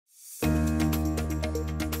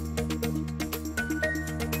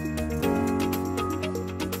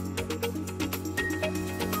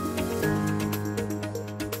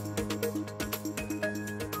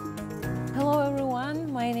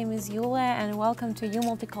welcome to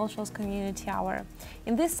Multicultural's Community Hour.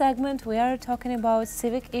 In this segment, we are talking about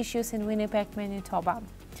civic issues in Winnipeg, Manitoba.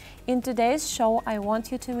 In today's show, I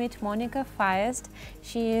want you to meet Monika Feist.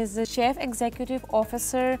 She is the Chief Executive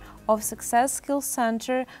Officer of Success Skills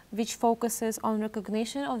Center, which focuses on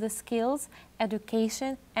recognition of the skills,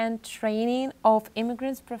 education, and training of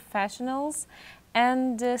immigrants, professionals,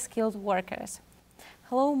 and skilled workers.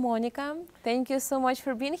 Hello, Monika. Thank you so much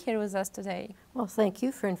for being here with us today. Well, thank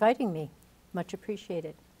you for inviting me. Much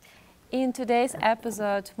appreciated. In today's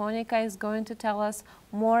episode, Monika is going to tell us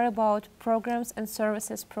more about programs and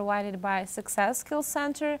services provided by Success Skills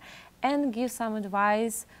Center and give some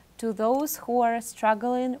advice to those who are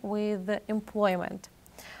struggling with employment.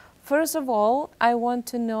 First of all, I want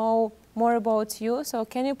to know more about you. So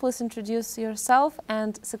can you please introduce yourself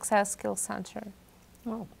and Success Skills Center?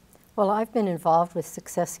 Oh. Well, I've been involved with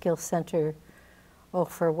Success Skills Center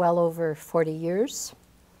for well over 40 years,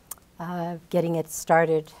 getting it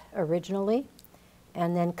started originally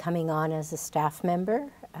and then coming on as a staff member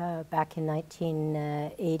back in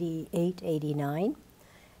 1988-89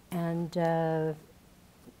 and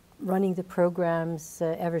running the programs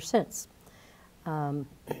ever since. The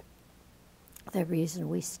reason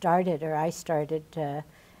we started, or I started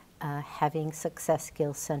having Success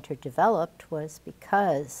Skills Center developed was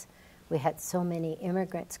because we had so many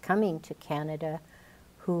immigrants coming to Canada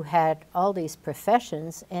who had all these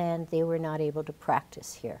professions and they were not able to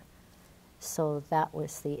practice here. So that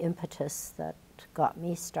was the impetus that got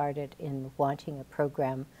me started in wanting a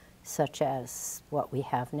program such as what we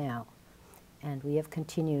have now. And we have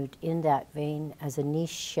continued in that vein as a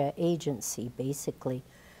niche agency, basically,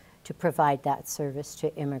 to provide that service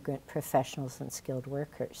to immigrant professionals and skilled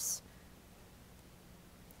workers.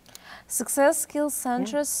 Success Skills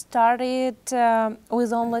Center started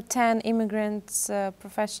with only 10 immigrant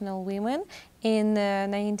professional women in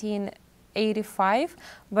 1985,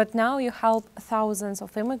 but now you help thousands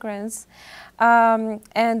of immigrants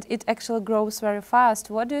and it actually grows very fast.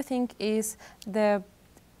 What do you think is the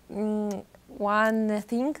one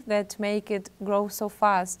thing that make it grow so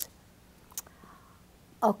fast?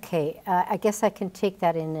 Okay, I guess I can take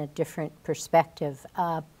that in a different perspective.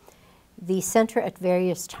 The center at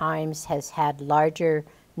various times has had larger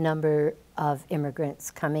number of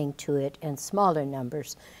immigrants coming to it and smaller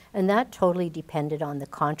numbers. And that totally depended on the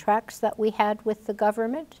contracts that we had with the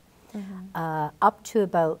government. Mm-hmm. Up to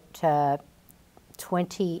about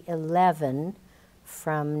 2011,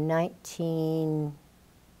 from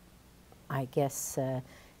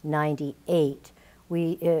 98,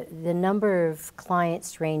 the number of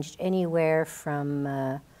clients ranged anywhere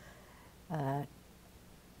from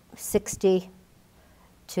 60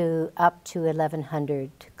 to up to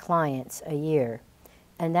 1,100 clients a year.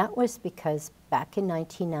 And that was because back in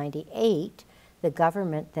 1998, the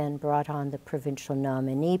government then brought on the provincial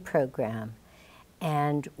nominee program.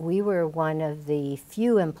 And we were one of the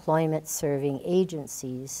few employment serving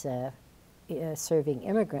agencies serving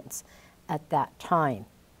immigrants at that time.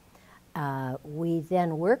 We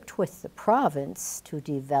then worked with the province to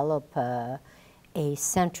develop a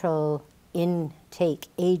central intake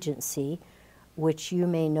agency, which you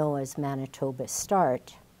may know as Manitoba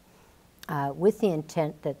Start, with the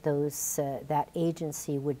intent that that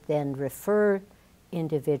agency would then refer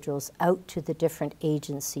individuals out to the different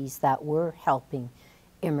agencies that were helping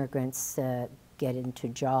immigrants get into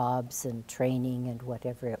jobs and training and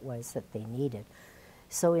whatever it was that they needed.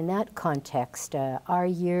 So in that context, our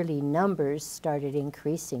yearly numbers started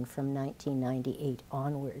increasing from 1998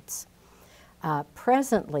 onwards.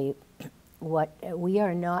 Presently, we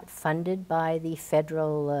are not funded by the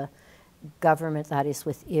federal government, that is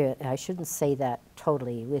with, I shouldn't say that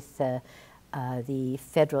totally, with the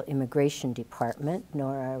Federal Immigration Department,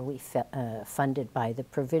 nor are we funded by the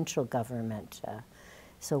provincial government.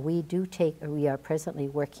 So we are presently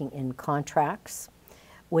working in contracts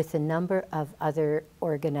with a number of other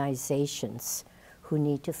organizations who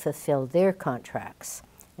need to fulfill their contracts.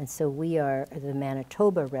 And so we are the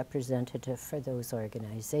Manitoba representative for those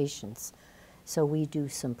organizations. So we do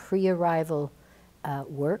some pre-arrival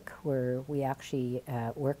work where we actually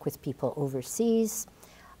work with people overseas,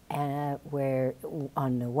 where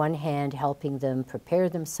on the one hand helping them prepare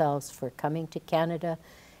themselves for coming to Canada,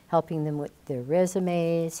 helping them with their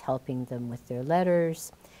resumes, helping them with their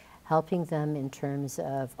letters, helping them in terms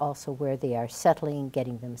of also where they are settling,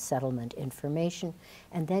 getting them settlement information,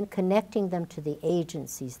 and then connecting them to the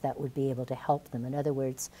agencies that would be able to help them. In other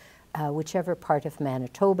words, whichever part of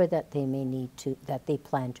Manitoba that they may need to, that they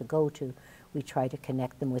plan to go to, we try to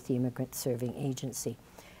connect them with the immigrant serving agency.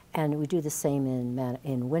 And we do the same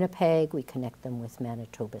in Winnipeg. We connect them with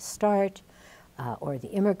Manitoba Start. or the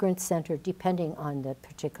Immigrant Center, depending on the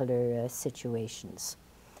particular situations.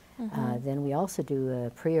 Then we also do a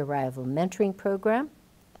pre-arrival mentoring program.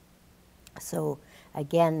 So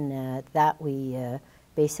again, that we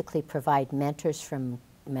basically provide mentors from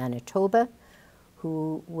Manitoba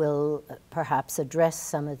who will perhaps address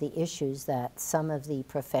some of the issues that some of the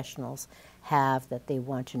professionals have that they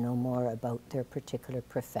want to know more about their particular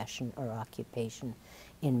profession or occupation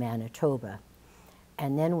in Manitoba.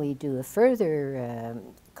 And then we do a further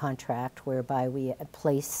contract whereby we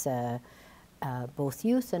place both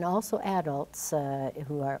youth and also adults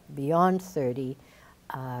who are beyond 30.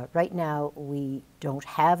 Right now we don't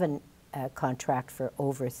have a contract for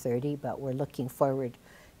over 30, but we're looking forward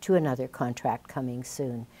to another contract coming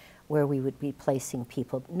soon where we would be placing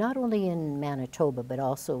people not only in Manitoba but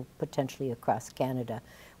also potentially across Canada.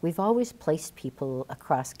 We've always placed people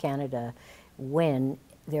across Canada when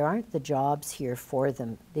there aren't the jobs here for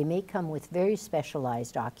them. They may come with very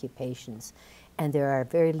specialized occupations and there are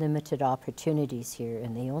very limited opportunities here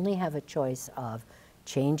and they only have a choice of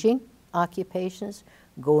changing occupations,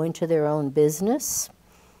 go into their own business,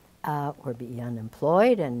 or be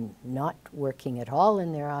unemployed and not working at all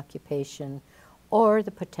in their occupation, or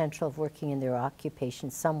the potential of working in their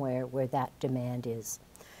occupation somewhere where that demand is.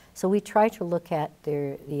 So we try to look at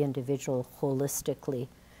the individual holistically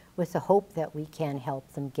with the hope that we can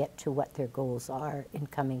help them get to what their goals are in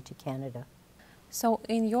coming to Canada. So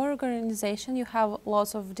in your organization you have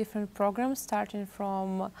lots of different programs starting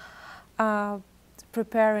from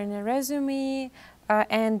preparing a resume,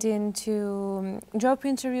 and into job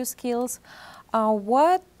interview skills.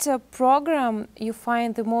 What program you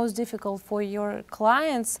find the most difficult for your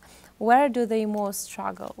clients? Where do they most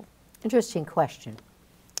struggle? Interesting question.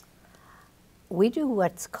 We do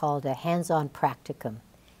what's called a hands-on practicum,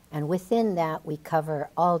 and within that we cover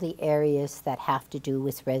all the areas that have to do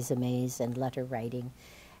with resumes and letter writing,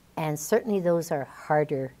 and certainly those are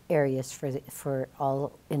harder areas for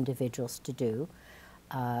all individuals to do.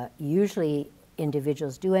 Usually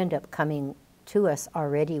individuals do end up coming to us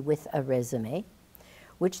already with a resume,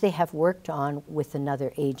 which they have worked on with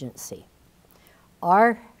another agency.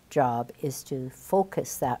 Our job is to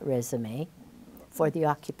focus that resume for the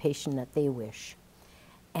occupation that they wish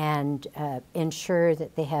and ensure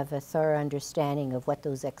that they have a thorough understanding of what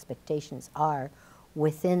those expectations are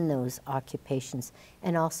within those occupations,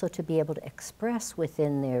 and also to be able to express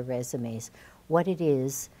within their resumes what it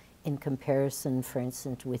is in comparison, for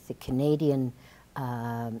instance, with the Canadian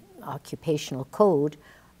occupational code,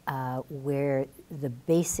 where the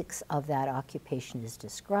basics of that occupation is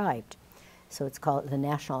described. So it's called the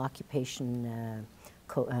National Occupation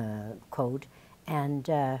Code, and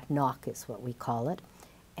NOC is what we call it,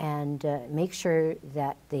 and make sure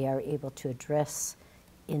that they are able to address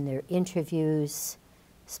in their interviews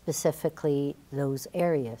specifically those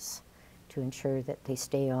areas to ensure that they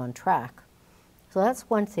stay on track. So that's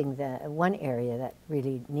one thing, one area that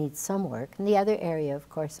really needs some work. And the other area, of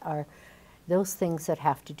course, are those things that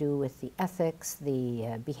have to do with the ethics,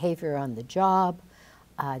 the behavior on the job,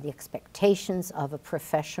 the expectations of a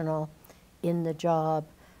professional in the job.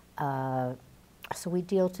 So we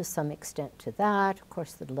deal to some extent to that. Of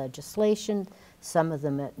course, the legislation, some of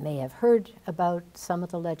them may have heard about some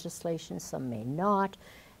of the legislation, some may not.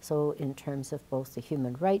 So in terms of both the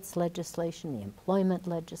human rights legislation, the employment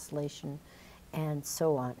legislation, and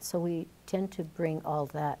so on. So we tend to bring all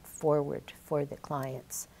that forward for the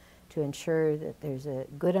clients to ensure that there's a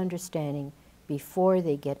good understanding before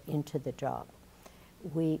they get into the job.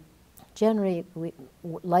 We generally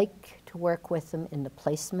like to work with them in the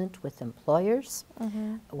placement with employers.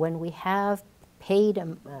 Mm-hmm. When we have paid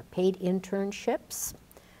internships,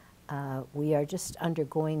 we are just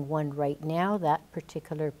undergoing one right now. That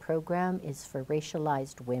particular program is for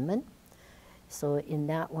racialized women. So in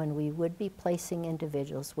that one, we would be placing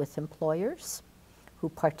individuals with employers who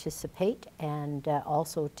participate and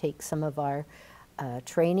also take some of our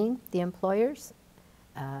training, the employers,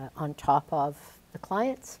 on top of the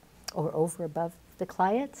clients or over above the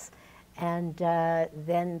clients. And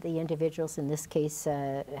then the individuals, in this case,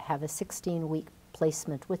 have a 16-week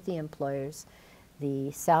placement with the employers.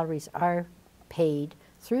 The salaries are paid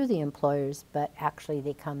through the employers, but actually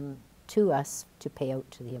they come to us to pay out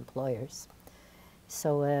to the employers.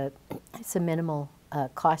 So it's a minimal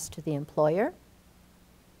cost to the employer,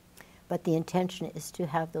 but the intention is to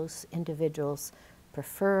have those individuals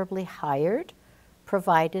preferably hired,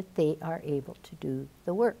 provided they are able to do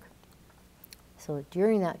the work. So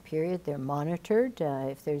during that period, they're monitored.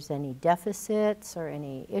 If there's any deficits or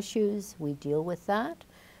any issues, we deal with that.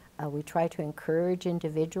 We try to encourage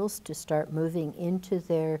individuals to start moving into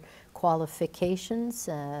their qualifications,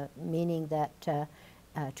 meaning that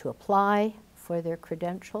to apply for their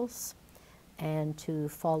credentials and to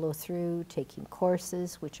follow through taking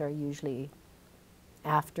courses, which are usually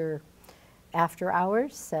after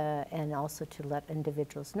hours, and also to let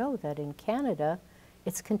individuals know that in Canada,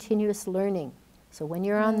 it's continuous learning. So when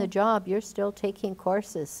you're on the job, you're still taking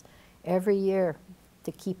courses every year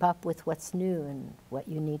to keep up with what's new and what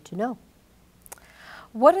you need to know.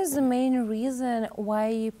 What is the main reason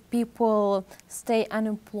why people stay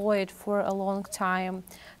unemployed for a long time?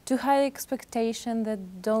 Too high expectation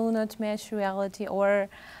that do not match reality, or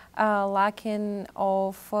lacking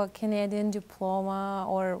of Canadian diploma,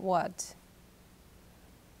 or what?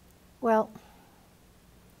 Well,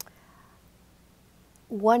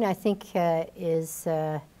 one I think is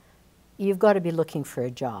you've got to be looking for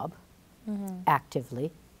a job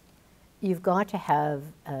actively. You've got to have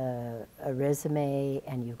a resume,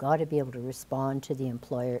 and you've got to be able to respond to the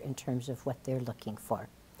employer in terms of what they're looking for.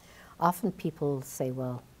 Often people say,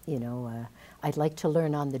 well, you know, I'd like to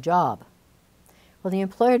learn on the job. Well, the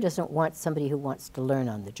employer doesn't want somebody who wants to learn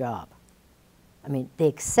on the job. I mean, they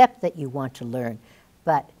accept that you want to learn,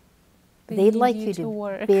 but they'd like you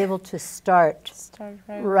to be able to start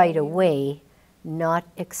right away, not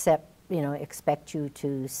expect you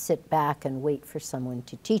to sit back and wait for someone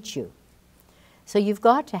to teach you. So you've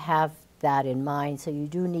got to have that in mind. So you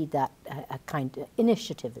do need that a kind of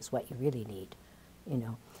initiative is what you really need, you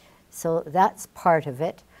know. So that's part of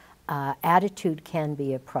it. Attitude can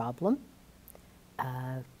be a problem.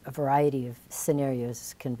 A variety of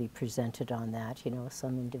scenarios can be presented on that. You know,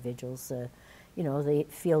 some individuals, you know, they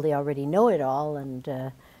feel they already know it all, and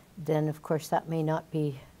then of course that may not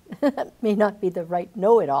be the right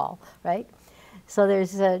know-it-all, right? So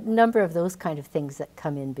there's a number of those kind of things that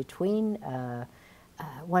come in between.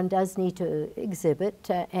 One does need to exhibit,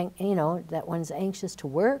 you know, that one's anxious to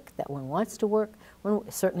work, that one wants to work,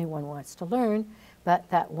 certainly one wants to learn, but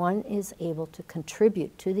that one is able to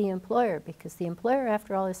contribute to the employer, because the employer,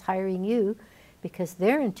 after all, is hiring you because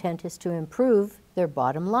their intent is to improve their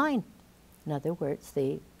bottom line. In other words,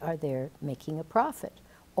 they are there making a profit,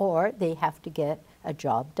 or they have to get a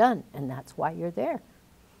job done, and that's why you're there.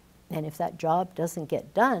 And if that job doesn't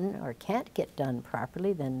get done or can't get done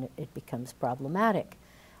properly, then it becomes problematic.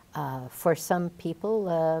 For some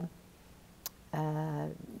people,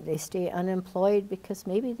 they stay unemployed because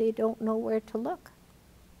maybe they don't know where to look.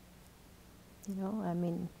 You know, I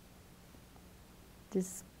mean,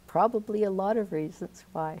 there's probably a lot of reasons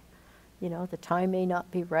why. You know, the time may not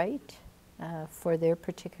be right for their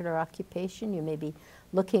particular occupation. You may be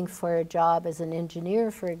looking for a job as an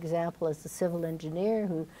engineer, for example, as a civil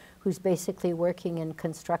engineer who's basically working in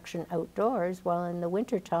construction outdoors, while in the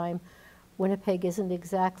wintertime, Winnipeg isn't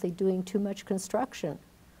exactly doing too much construction,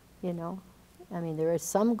 you know. I mean, there is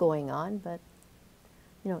some going on, but,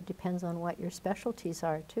 you know, it depends on what your specialties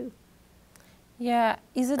are, too. Yeah,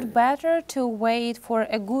 is it better to wait for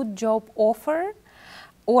a good job offer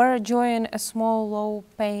or join a small,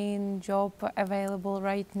 low-paying job available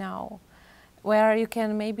right now, where you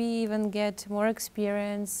can maybe even get more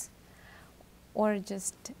experience, or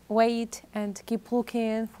just wait and keep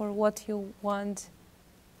looking for what you want?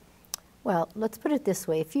 Well, let's put it this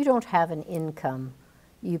way. If you don't have an income,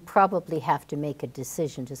 you probably have to make a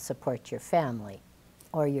decision to support your family,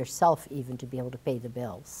 or yourself even, to be able to pay the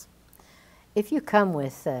bills. If you come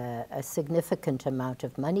with a significant amount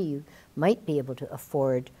of money, you might be able to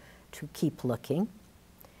afford to keep looking.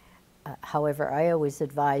 However, I always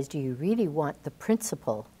advise, do you really want the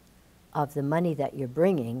principal of the money that you're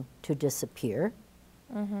bringing to disappear?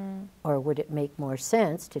 Or would it make more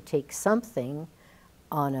sense to take something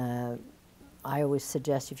on I always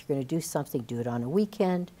suggest, if you're going to do something, do it on a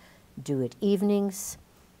weekend, do it evenings,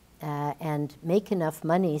 and make enough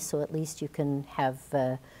money so at least you can have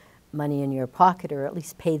money in your pocket, or at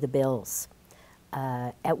least pay the bills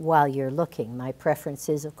while you're looking. My preference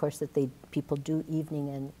is, of course, that people do evening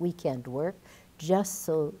and weekend work, just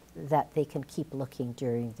so that they can keep looking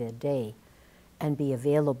during the day and be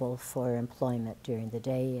available for employment during the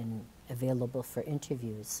day and available for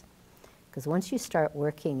interviews. Because once you start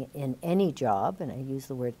working in any job, and I use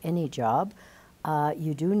the word any job,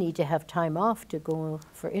 you do need to have time off to go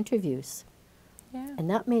for interviews. Yeah. And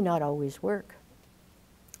that may not always work.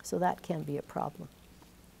 So that can be a problem.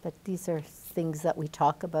 But these are things that we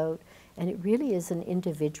talk about, and it really is an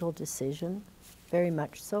individual decision, very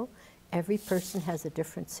much so. Every person has a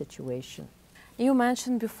different situation. You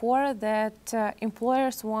mentioned before that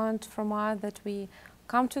employers want from us that we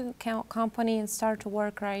come to the company and start to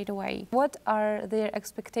work right away. What are their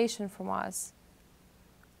expectations from us?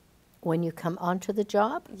 When you come onto the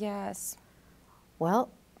job? Yes. Well,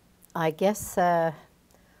 I guess the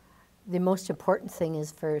most important thing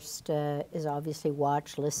is first is obviously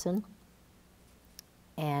watch, listen,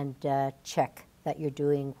 and check that you're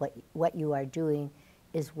doing what you are doing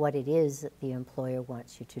is what it is that the employer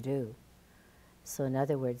wants you to do. So in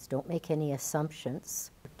other words, don't make any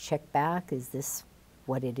assumptions. Check back, is this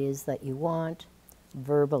what it is that you want?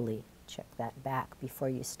 Verbally check that back before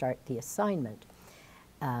you start the assignment.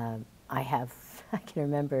 I can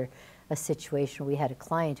remember a situation, we had a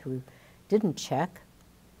client who didn't check,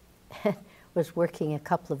 was working a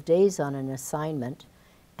couple of days on an assignment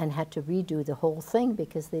and had to redo the whole thing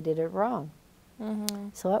because they did it wrong. Mm-hmm.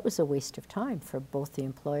 So that was a waste of time for both the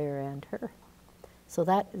employer and her. So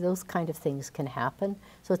those kind of things can happen.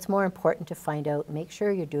 So it's more important to find out, make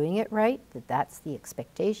sure you're doing it right, that's the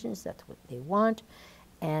expectations, that's what they want,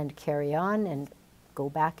 and carry on and go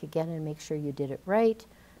back again and make sure you did it right,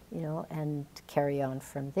 you know, and carry on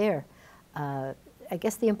from there. I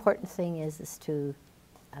guess the important thing is to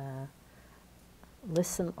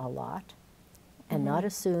listen a lot and not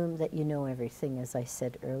assume that you know everything, as I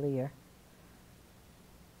said earlier.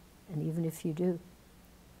 And even if you do,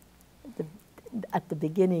 at the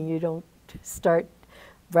beginning you don't start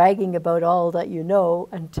bragging about all that you know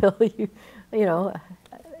until you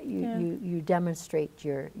demonstrate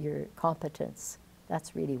your competence.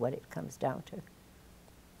 That's really what it comes down to.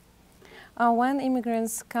 When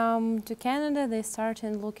immigrants come to Canada, they start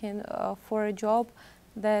looking for a job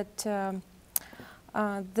that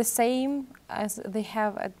the same as they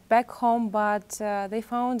have back home, but they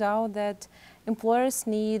found out that employers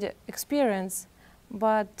need experience,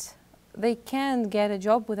 but they can't get a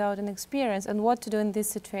job without an experience. And what to do in this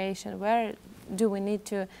situation? Where do we need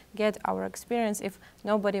to get our experience if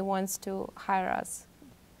nobody wants to hire us?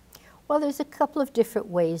 Well, there's a couple of different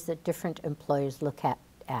ways that different employers look at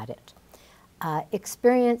it.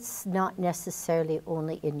 Experience not necessarily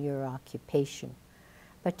only in your occupation,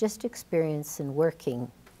 but just experience in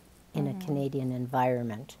working in a Canadian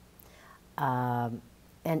environment, and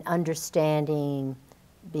understanding,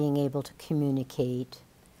 being able to communicate,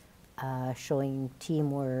 showing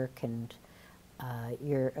teamwork and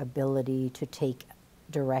your ability to take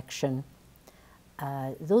direction.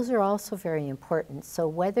 Those are also very important. So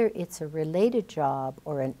whether it's a related job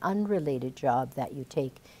or an unrelated job that you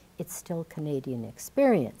take, it's still Canadian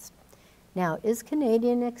experience. Now, is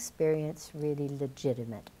Canadian experience really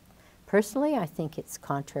legitimate? Personally, I think it's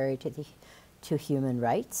contrary to human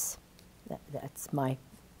rights. That's my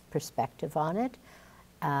perspective on it.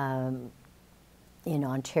 In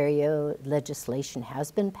Ontario, legislation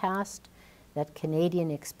has been passed that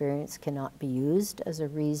Canadian experience cannot be used as a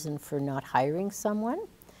reason for not hiring someone.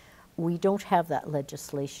 We don't have that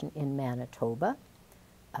legislation in Manitoba.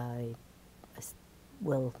 I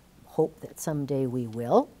will hope that someday we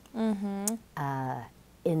will. In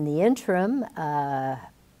the interim,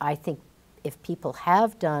 I think if people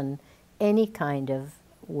have done any kind of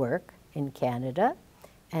work in Canada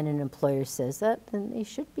and an employer says that, then they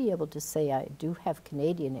should be able to say, I do have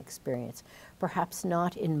Canadian experience, perhaps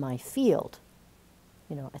not in my field.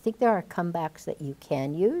 You know, I think there are comebacks that you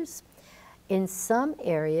can use. In some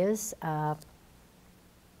areas,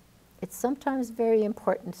 it's sometimes very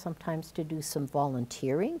important sometimes to do some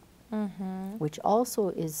volunteering, which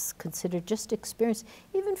also is considered just experience.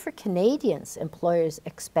 Even for Canadians, employers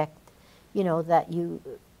expect, you know, that you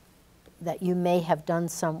may have done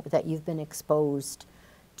that you've been exposed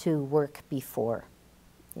to work before.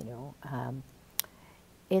 You know,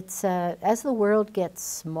 it's as the world gets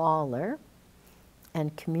smaller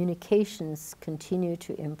and communications continue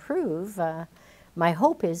to improve, my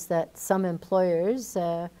hope is that some employers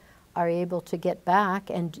are able to get back,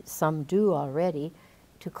 and some do already,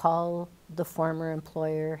 to call the former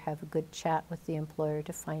employer, have a good chat with the employer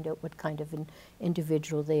to find out what kind of an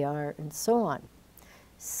individual they are, and so on.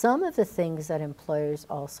 Some of the things that employers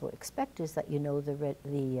also expect is that you know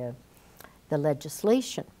the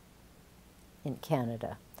legislation in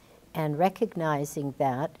Canada, and recognizing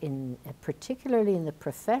that, particularly in the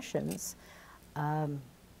professions,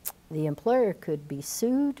 the employer could be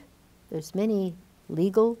sued. There's many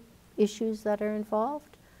legal issues that are involved.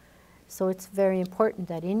 So it's very important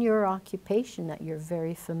that in your occupation that you're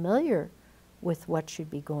very familiar with what should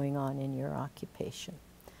be going on in your occupation.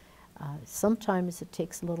 Sometimes it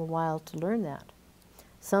takes a little while to learn that.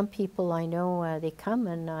 Some people I know, they come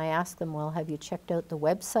and I ask them, well, have you checked out the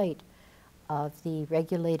website of the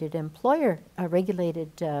regulated employer, a regulated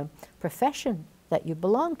profession that you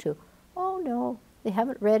belong to? Oh no, they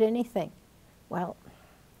haven't read anything. Well,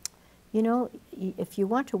 you know, if you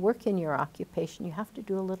want to work in your occupation, you have to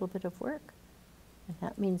do a little bit of work. And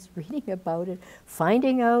that means reading about it,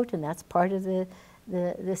 finding out, and that's part of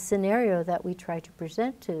the scenario that we try to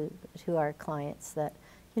present to our clients, that,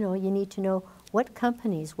 you know, you need to know what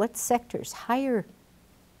companies, what sectors hire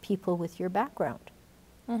people with your background.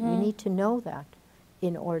 You need to know that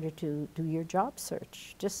in order to do your job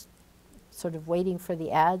search. Just sort of waiting for the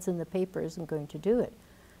ads in the paper isn't going to do it.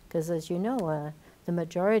 Because as you know, the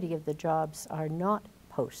majority of the jobs are not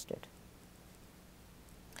posted.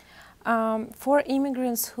 For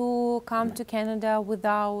immigrants who come to Canada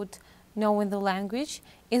without knowing the language,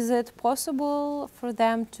 is it possible for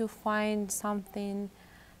them to find something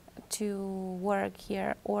to work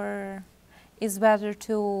here, or is better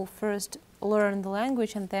to first learn the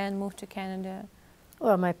language and then move to Canada?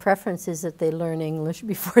 Well, my preference is that they learn English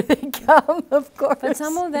before they come, of course. But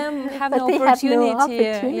some of them have but no they opportunity. Have no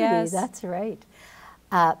opportunity. Yes. That's right.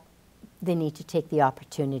 They need to take the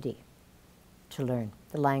opportunity to learn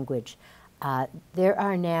the language. There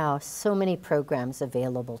are now so many programs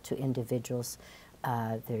available to individuals.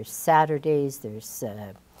 There's Saturdays, there's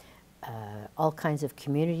all kinds of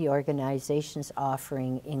community organizations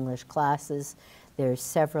offering English classes. There's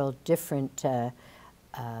several different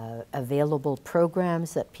available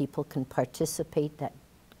programs that people can participate that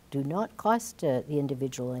do not cost the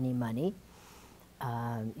individual any money.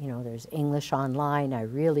 You know, there's English Online. I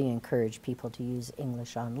really encourage people to use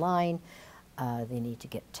English Online. They need to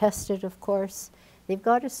get tested, of course. They've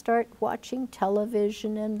got to start watching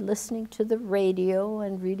television and listening to the radio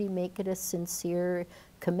and really make it a sincere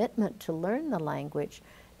commitment to learn the language.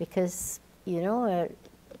 Because, you know,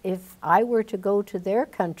 if I were to go to their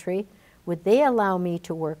country, would they allow me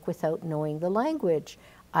to work without knowing the language?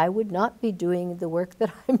 I would not be doing the work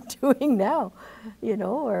that I'm doing now, you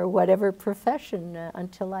know, or whatever profession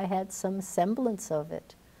until I had some semblance of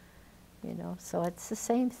it. You know, so it's the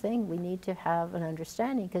same thing. We need to have an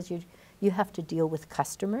understanding, because you have to deal with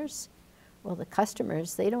customers. Well, the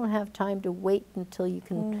customers, they don't have time to wait until you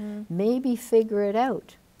can maybe figure it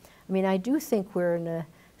out. I mean, I do think we're in a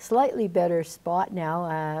slightly better spot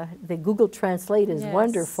now. The Google Translate is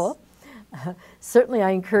wonderful. Certainly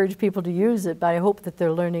I encourage people to use it, but I hope that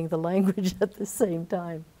they're learning the language at the same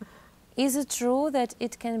time. Is it true that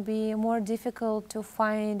it can be more difficult to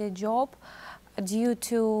find a job due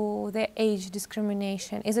to the age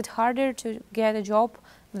discrimination? Is it harder to get a job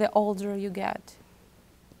the older you get?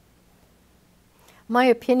 My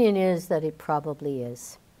opinion is that it probably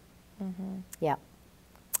is. Yeah,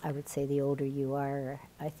 I would say the older you are.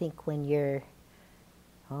 I think when you're,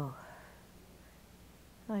 I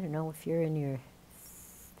don't know, if you're in your,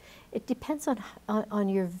 it depends on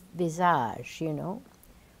your visage, you know.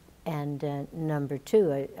 And number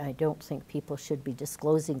two, I don't think people should be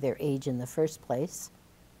disclosing their age in the first place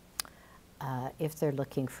if they're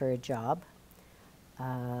looking for a job.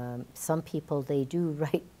 Some people, they do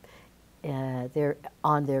write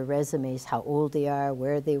on their resumes how old they are,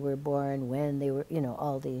 where they were born, when they were, you know,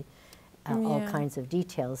 all kinds of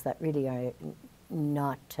details that really are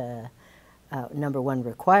not number one,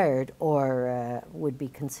 required, or would be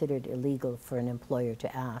considered illegal for an employer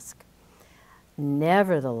to ask.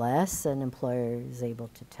 Nevertheless, an employer is able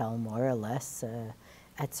to tell more or less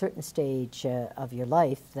at certain stage of your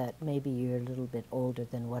life that maybe you're a little bit older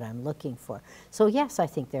than what I'm looking for. So yes, I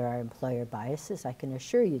think there are employer biases. I can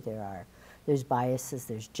assure you there are. There's biases,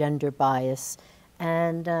 there's gender bias,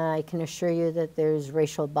 and I can assure you that there's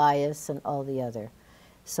racial bias and all the other.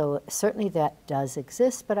 So certainly that does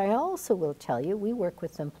exist, but I also will tell you, we work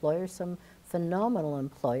with employers, some phenomenal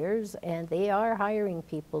employers, and they are hiring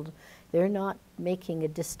people. They're not making a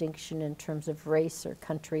distinction in terms of race or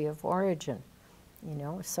country of origin, you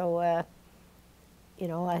know. So, you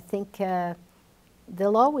know, I think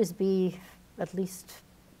there'll always be, at least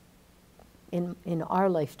in our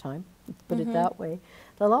lifetime, let's put it that way,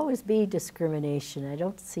 there'll always be discrimination. I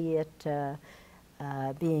don't see it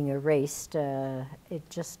being erased. It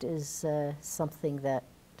just is something that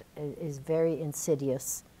is very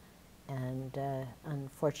insidious and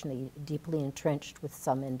unfortunately deeply entrenched with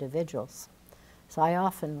some individuals. So I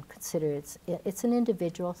often consider it's an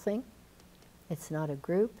individual thing. It's not a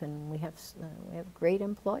group, and we have great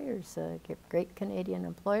employers, great Canadian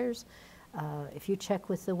employers. If you check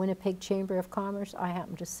with the Winnipeg Chamber of Commerce, I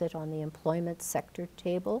happen to sit on the employment sector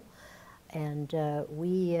table, and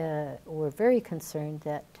we were very concerned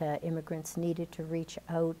that immigrants needed to reach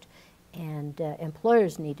out, and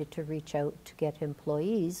employers needed to reach out to get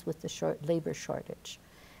employees with the labor shortage.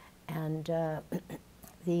 And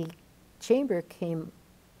the Chamber came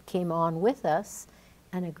on with us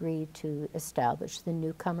and agreed to establish the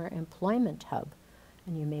Newcomer Employment Hub.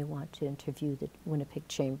 And you may want to interview the Winnipeg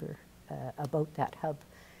Chamber about that hub.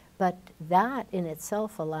 But that in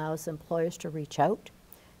itself allows employers to reach out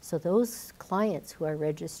So those clients who are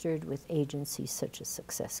registered with agencies such as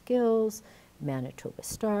Success Skills, Manitoba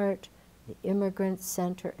Start, the Immigrant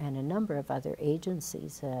Center, and a number of other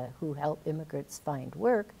agencies who help immigrants find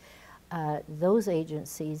work, those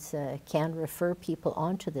agencies can refer people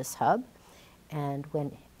onto this hub. And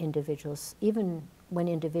when individuals, even when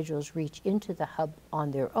individuals reach into the hub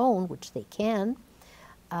on their own, which they can,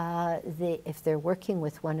 if they're working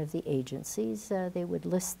with one of the agencies, they would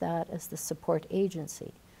list that as the support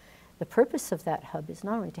agency. The purpose of that hub is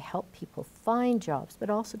not only to help people find jobs, but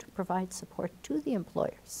also to provide support to the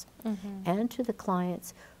employers and to the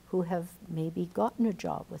clients who have maybe gotten a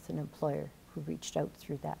job with an employer who reached out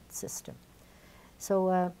through that system.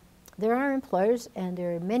 So there are employers, and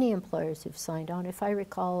there are many employers who've signed on. If I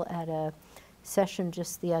recall at a session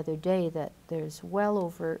just the other day that there's well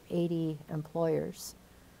over 80 employers,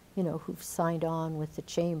 you know, who've signed on with the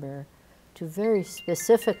Chamber to very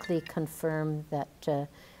specifically confirm that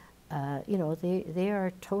you know, they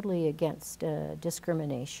are totally against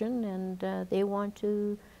discrimination, and they want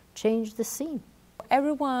to change the scene.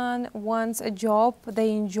 Everyone wants a job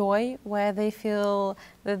they enjoy, where they feel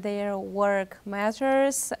that their work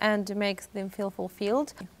matters and makes them feel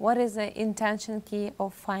fulfilled. What is the intention key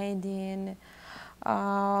of finding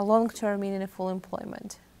long-term meaningful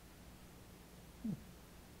employment?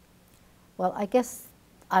 Well, I guess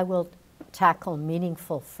I will tackle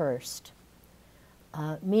meaningful first.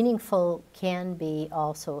 Meaningful can be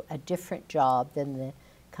also a different job than the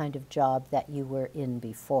kind of job that you were in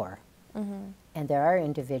before. And there are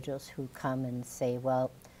individuals who come and say,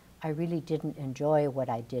 well, I really didn't enjoy what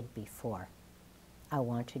I did before. I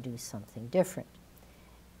want to do something different.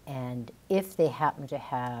 And if they happen to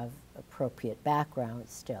have appropriate background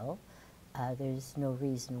still, there's no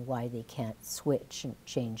reason why they can't switch and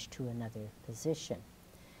change to another position.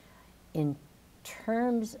 In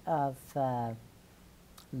terms of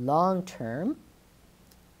long term,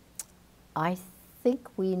 I think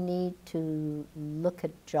we need to look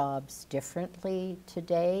at jobs differently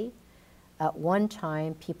today. At one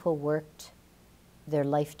time, people worked their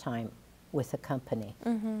lifetime with a company.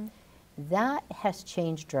 That has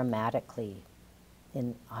changed dramatically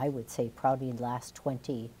in, I would say, probably in the last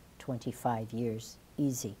 20, 25 years,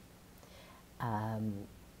 easy.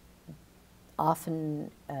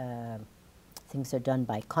 Often things are done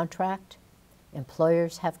by contract.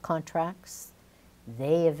 Employers have contracts.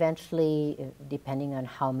 They eventually, depending on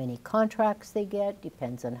how many contracts they get,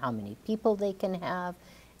 depends on how many people they can have,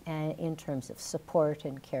 and in terms of support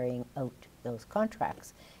and carrying out those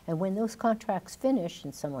contracts. And when those contracts finish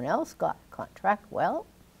and someone else got a contract, well,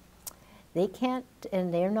 they can't,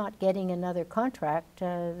 and they're not getting another contract,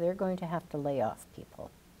 they're going to have to lay off people.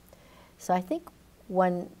 So I think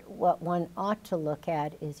what one ought to look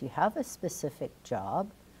at is you have a specific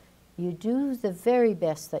job, you do the very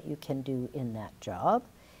best that you can do in that job,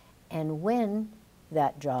 and when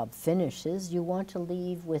that job finishes, you want to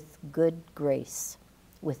leave with good grace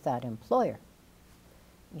with that employer.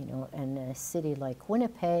 You know, in a city like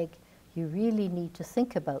Winnipeg, you really need to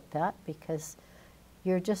think about that, because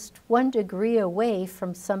you're just 1 degree away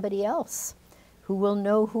from somebody else who will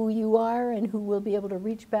know who you are and who will be able to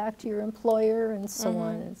reach back to your employer and so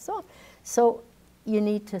on and so on. So you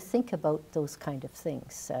need to think about those kind of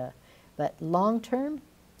things. But long term,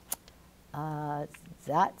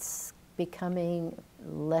 that's becoming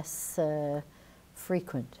less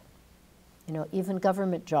frequent. You know, even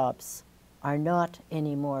government jobs are not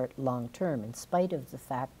anymore long term, in spite of the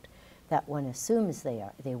fact that one assumes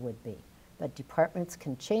they would be. But departments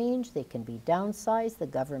can change, they can be downsized, the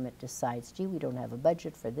government decides, gee, we don't have a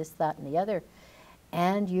budget for this, that, and the other,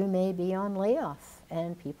 and you may be on layoff,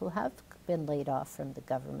 and people have been laid off from the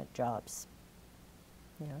government jobs.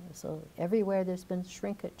 You know, so everywhere there's been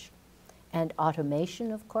shrinkage. And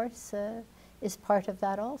automation, of course, is part of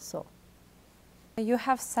that also. You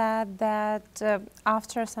have said that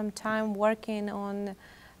after some time working on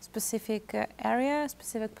specific area,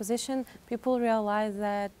 specific position, people realize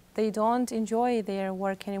that they don't enjoy their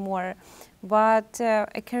work anymore. But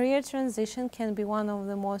a career transition can be one of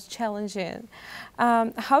the most challenging.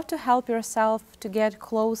 How to help yourself to get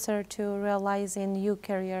closer to realizing new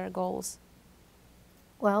career goals?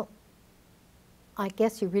 Well, I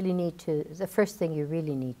guess you really need to, the first thing you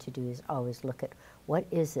really need to do is always look at what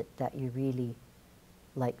is it that you really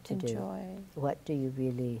like to do. What do you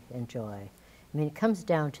really enjoy? I mean, it comes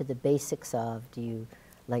down to the basics of, do you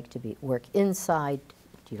like to work inside?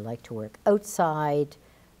 Do you like to work outside?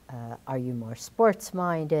 Are you more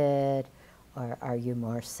sports-minded? Or are you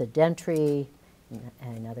more sedentary?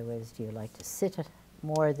 In other words, do you like to sit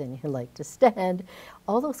more than you like to stand.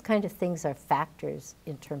 All those kind of things are factors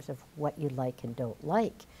in terms of what you like and don't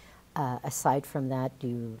like. Aside from that, do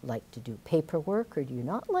you like to do paperwork or do you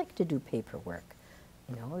not like to do paperwork?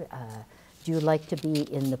 You know, do you like to be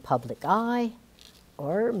in the public eye,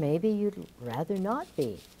 or maybe you'd rather not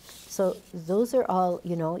be? So those are all,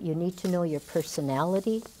 you know, you need to know your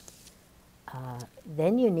personality.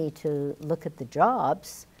 Then you need to look at the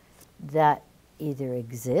jobs that either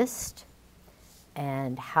exist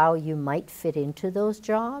and how you might fit into those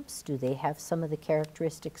jobs. Do they have some of the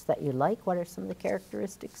characteristics that you like? What are some of the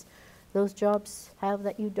characteristics those jobs have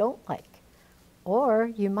that you don't like? Or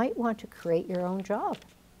you might want to create your own job,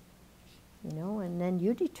 you know, and then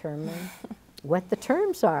you determine what the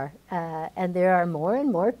terms are. And there are more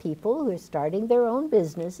and more people who are starting their own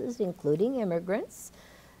businesses, including immigrants.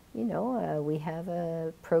 You know, we have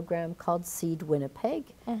a program called Seed Winnipeg,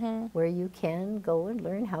 where you can go and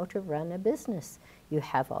learn how to run a business. You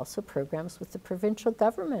have also programs with the provincial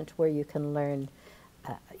government where you can learn,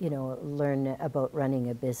 you know, learn about running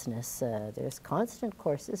a business. There's constant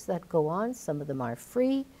courses that go on. Some of them are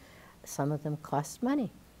free, some of them cost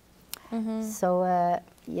money. So,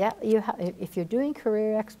 yeah, if you're doing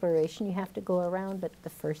career exploration, you have to go around, but the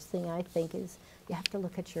first thing I think is you have to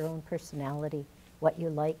look at your own personality, what you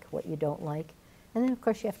like, what you don't like. And then, of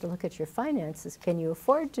course, you have to look at your finances. Can you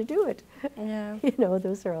afford to do it? Yeah. You know,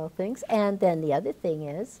 those are all things. And then the other thing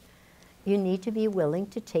is you need to be willing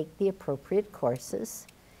to take the appropriate courses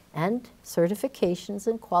and certifications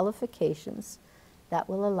and qualifications that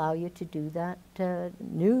will allow you to do that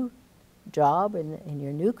new job in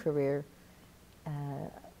your new career.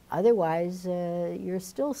 Otherwise, you're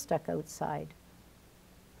still stuck outside.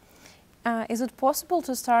 Is it possible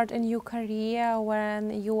to start a new career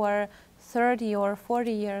when you are 30 or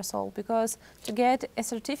 40 years old? Because to get a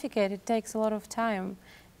certificate, it takes a lot of time,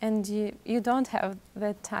 and you don't have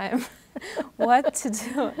that time. What to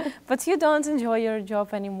do? But you don't enjoy your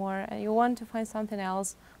job anymore, and you want to find something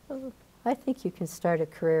else. I think you can start a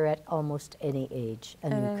career at almost any age, a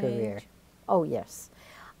new career. Oh, yes.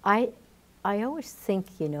 I always think,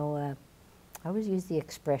 you know, I always use the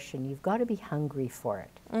expression, you've got to be hungry for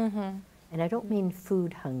it. And I don't mean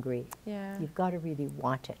food hungry. Yeah. You've got to really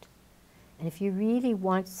want it. And if you really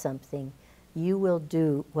want something, you will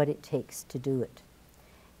do what it takes to do it.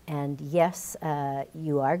 And yes,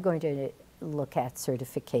 you are going to look at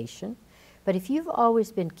certification. But if you've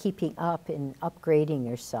always been keeping up and upgrading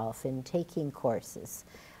yourself and taking courses,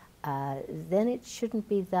 then it shouldn't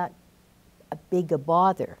be that big a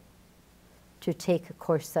bother to take a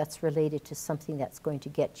course that's related to something that's going to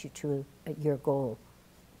get you to your goal.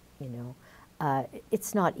 You know,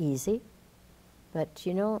 it's not easy, but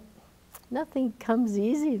you know, nothing comes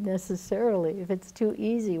easy necessarily. If it's too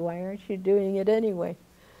easy, why aren't you doing it anyway?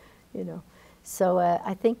 You know, so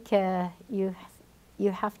I think you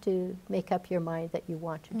have to make up your mind that you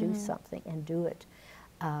want to do something and do it.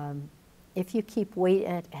 If you keep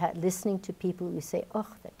listening to people who say, "Oh,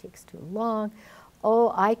 that takes too long,"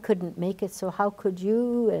 "Oh, I couldn't make it, so how could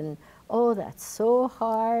you?" and "Oh, that's so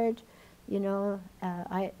hard." You know,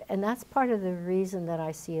 and that's part of the reason that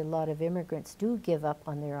I see a lot of immigrants do give up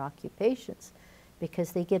on their occupations,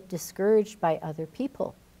 because they get discouraged by other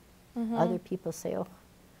people. Other people say, "Oh,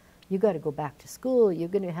 you got to go back to school, you're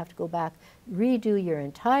going to have to go back, redo your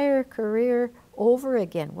entire career over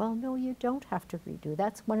again." Well, no, you don't have to redo.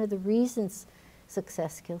 That's one of the reasons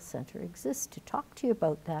Success Skills Center exists, to talk to you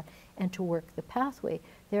about that and to work the pathway.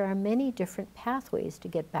 There are many different pathways to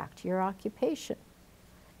get back to your occupation.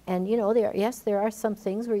 And you know, there are some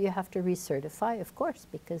things where you have to recertify, of course,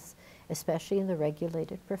 because especially in the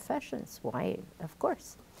regulated professions, why, of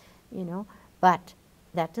course, you know, but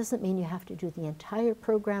that doesn't mean you have to do the entire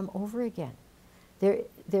program over again.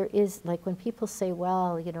 There is, like when people say,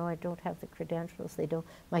 "Well, you know, I don't have the credentials,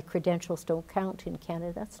 my credentials don't count in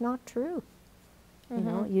Canada," that's not true. You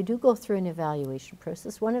know, you do go through an evaluation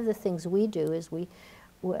process. One of the things we do is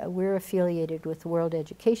we're affiliated with World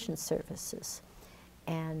Education Services,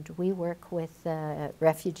 and we work with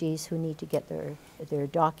refugees who need to get their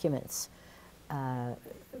documents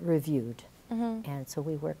reviewed. And so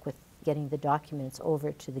we work with getting the documents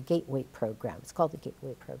over to the Gateway program. It's called the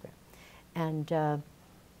Gateway program. And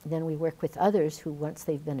then we work with others who, once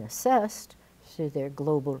they've been assessed through their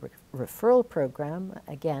global referral program,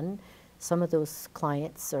 again, some of those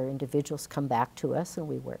clients or individuals come back to us and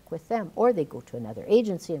we work with them. Or they go to another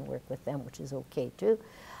agency and work with them, which is okay too.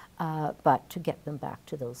 But to get them back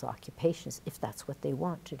to those occupations, if that's what they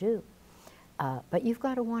want to do. But you've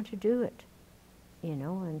got to want to do it, you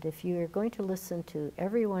know, and if you're going to listen to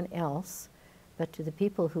everyone else, but to the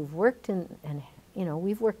people who've worked and you know,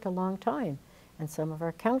 we've worked a long time, And some of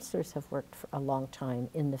our counselors have worked for a long time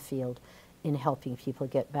in the field in helping people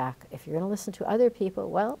get back. If you're going to listen to other people,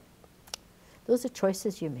 well, those are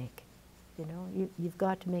choices you make. You know, you've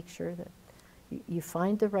got to make sure that you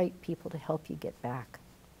find the right people to help you get back.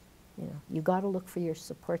 You know, you got to look for your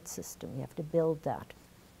support system. You have to build that.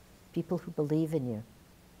 People who believe in you.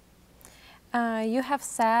 You have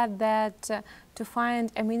said that to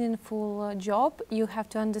find a meaningful job, you have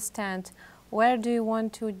to understand where do you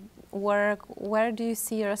want to work, where do you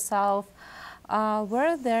see yourself.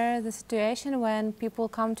 Were there the situation when people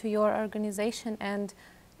come to your organization and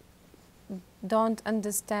don't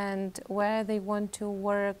understand where they want to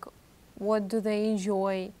work, what do they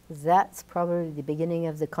enjoy? That's probably the beginning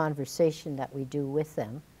of the conversation that we do with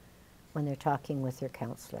them when they're talking with their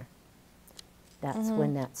counselor. That's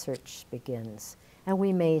when that search begins. And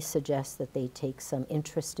we may suggest that they take some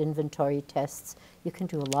interest inventory tests. You can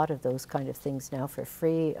do a lot of those kind of things now for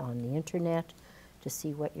free on the internet to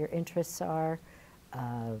see what your interests are.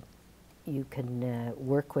 You can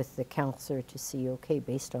work with the counselor to see, okay,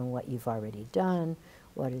 based on what you've already done,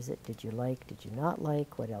 what is it, did you like, did you not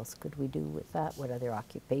like, what else could we do with that, what other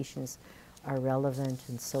occupations are relevant,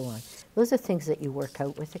 and so on. Those are things that you work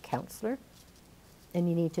out with a counselor, and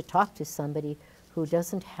you need to talk to somebody who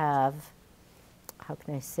doesn't have, how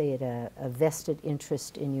can I say it, a vested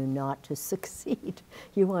interest in you not to succeed.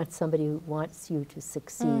 You want somebody who wants you to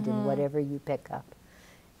succeed in whatever you pick up.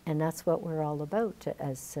 And that's what we're all about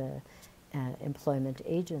as employment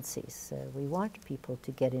agencies. We want people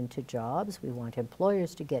to get into jobs. We want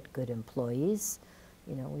employers to get good employees.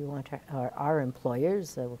 You know, we want our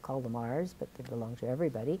employers, we'll call them ours, but they belong to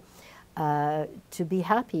everybody, to be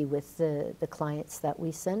happy with the clients that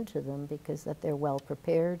we send to them because that they're well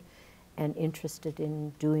prepared and interested in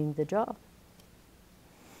doing the job.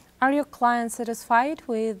 Are your clients satisfied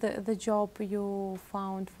with the job you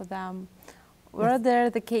found for them? Were there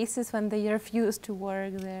the cases when they refused to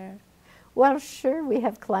work there? Well, sure, we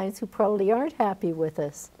have clients who probably aren't happy with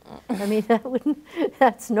us. I mean,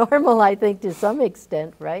 that's normal, I think, to some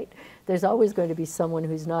extent, right? There's always going to be someone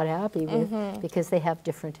who's not happy with because they have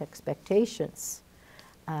different expectations.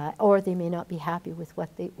 Or they may not be happy with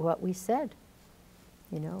what we said.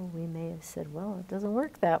 You know, we may have said, well, it doesn't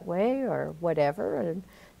work that way or whatever, and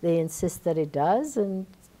they insist that it does, and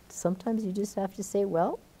sometimes you just have to say,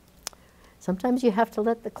 well, sometimes you have to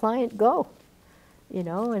let the client go. You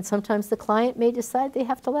know, and sometimes the client may decide they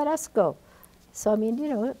have to let us go. So, I mean, you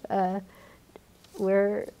know,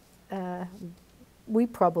 we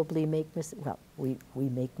probably make, we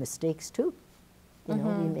make mistakes too. You know,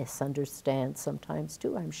 we misunderstand sometimes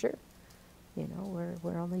too, I'm sure. You know,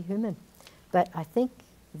 we're only human. But I think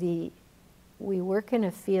we work in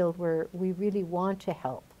a field where we really want to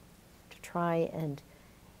help, to try and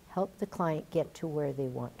help the client get to where they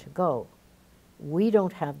want to go. We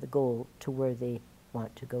don't have the goal to where they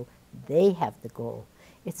want to go. They have the goal.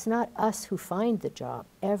 It's not us who find the job,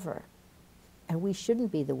 ever. And we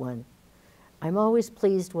shouldn't be the one. I'm always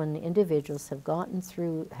pleased when the individuals have gone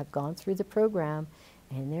through the program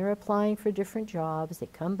and they're applying for different jobs. They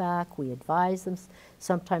come back, we advise them.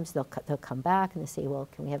 Sometimes they'll come back and they say, well,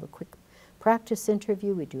 can we have a quick practice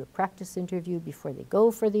interview? We do a practice interview before they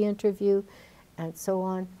go for the interview, and so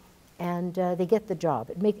on. And they get the job.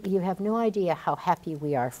 You have no idea how happy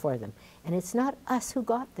we are for them. And it's not us who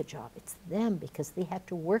got the job, it's them because they had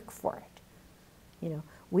to work for it. You know,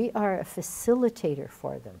 we are a facilitator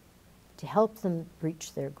for them to help them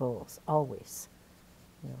reach their goals, always.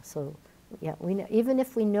 You know, so, yeah, even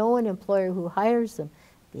if we know an employer who hires them,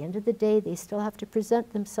 at the end of the day, they still have to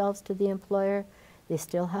present themselves to the employer. They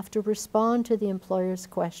still have to respond to the employer's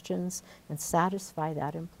questions and satisfy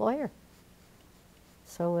that employer.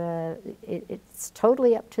 So it's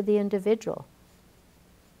totally up to the individual.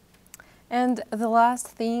 And the last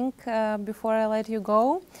thing, before I let you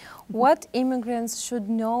go, what immigrants should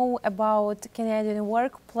know about Canadian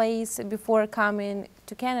workplace before coming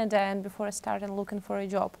to Canada and before starting looking for a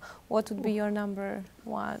job? What would be your number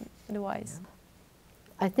one advice?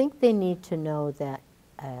 I think they need to know that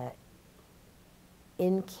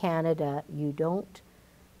in Canada, you don't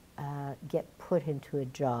get put into a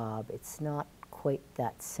job. It's not quite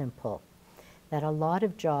that simple. That a lot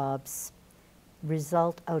of jobs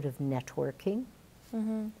result out of networking.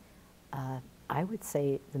 I would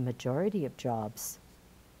say the majority of jobs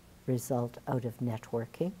result out of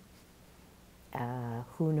networking.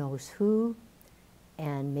 Who knows who,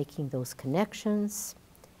 and making those connections,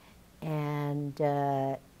 and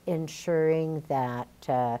ensuring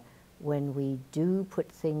that when we do put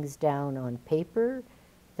things down on paper,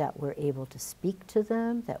 that we're able to speak to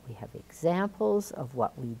them, that we have examples of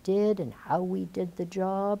what we did and how we did the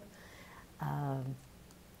job.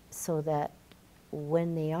 so that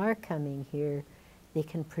when they are coming here, they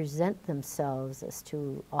can present themselves as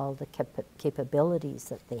to all the capabilities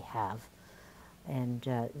that they have.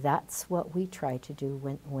 And that's what we try to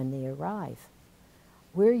do when they arrive.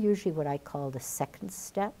 We're usually what I call the second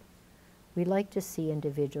step. We like to see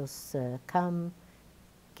individuals come,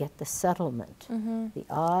 get the settlement. The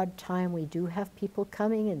odd time we do have people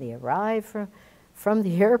coming and they arrive from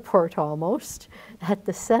the airport almost at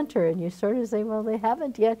the center, and you sort of say, well, they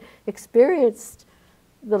haven't yet experienced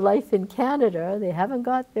the life in Canada. They haven't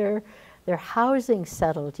got their housing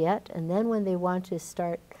settled yet, and then when they want to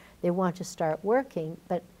start working,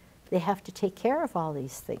 but they have to take care of all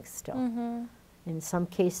these things still. In some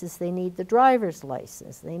cases, they need the driver's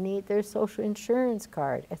license, they need their social insurance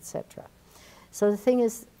card, etc. So the thing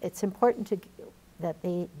is, it's important that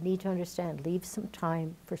they need to understand, leave some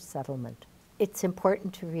time for settlement. It's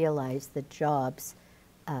important to realize that jobs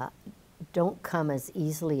don't come as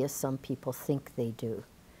easily as some people think they do.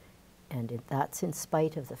 And that's in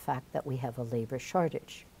spite of the fact that we have a labor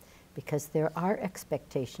shortage, because there are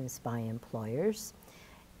expectations by employers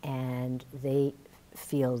and they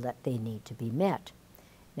feel that they need to be met.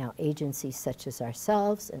 Now, agencies such as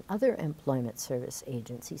ourselves and other employment service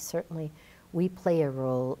agencies, certainly we play a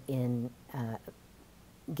role in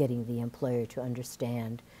getting the employer to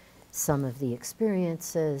understand some of the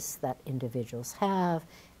experiences that individuals have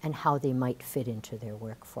and how they might fit into their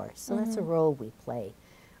workforce. So that's a role we play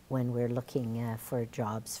when we're looking for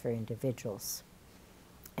jobs for individuals.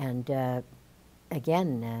 And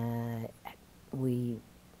again,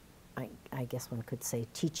 I guess one could say,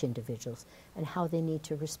 teach individuals and how they need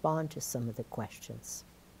to respond to some of the questions.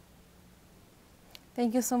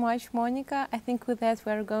 Thank you so much, Monika. I think with that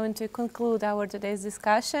we're going to conclude our today's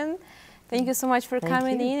discussion. Thank you so much for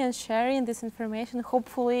coming in and sharing this information.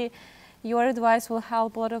 Hopefully your advice will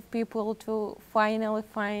help a lot of people to finally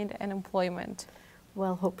find an employment.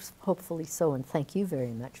 Well, hopefully so, and thank you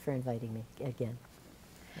very much for inviting me again.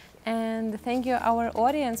 And thank you our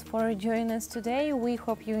audience for joining us today. We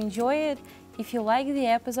hope you enjoy it. If you like the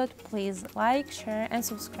episode, please like, share and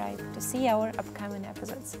subscribe to see our upcoming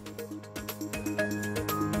episodes.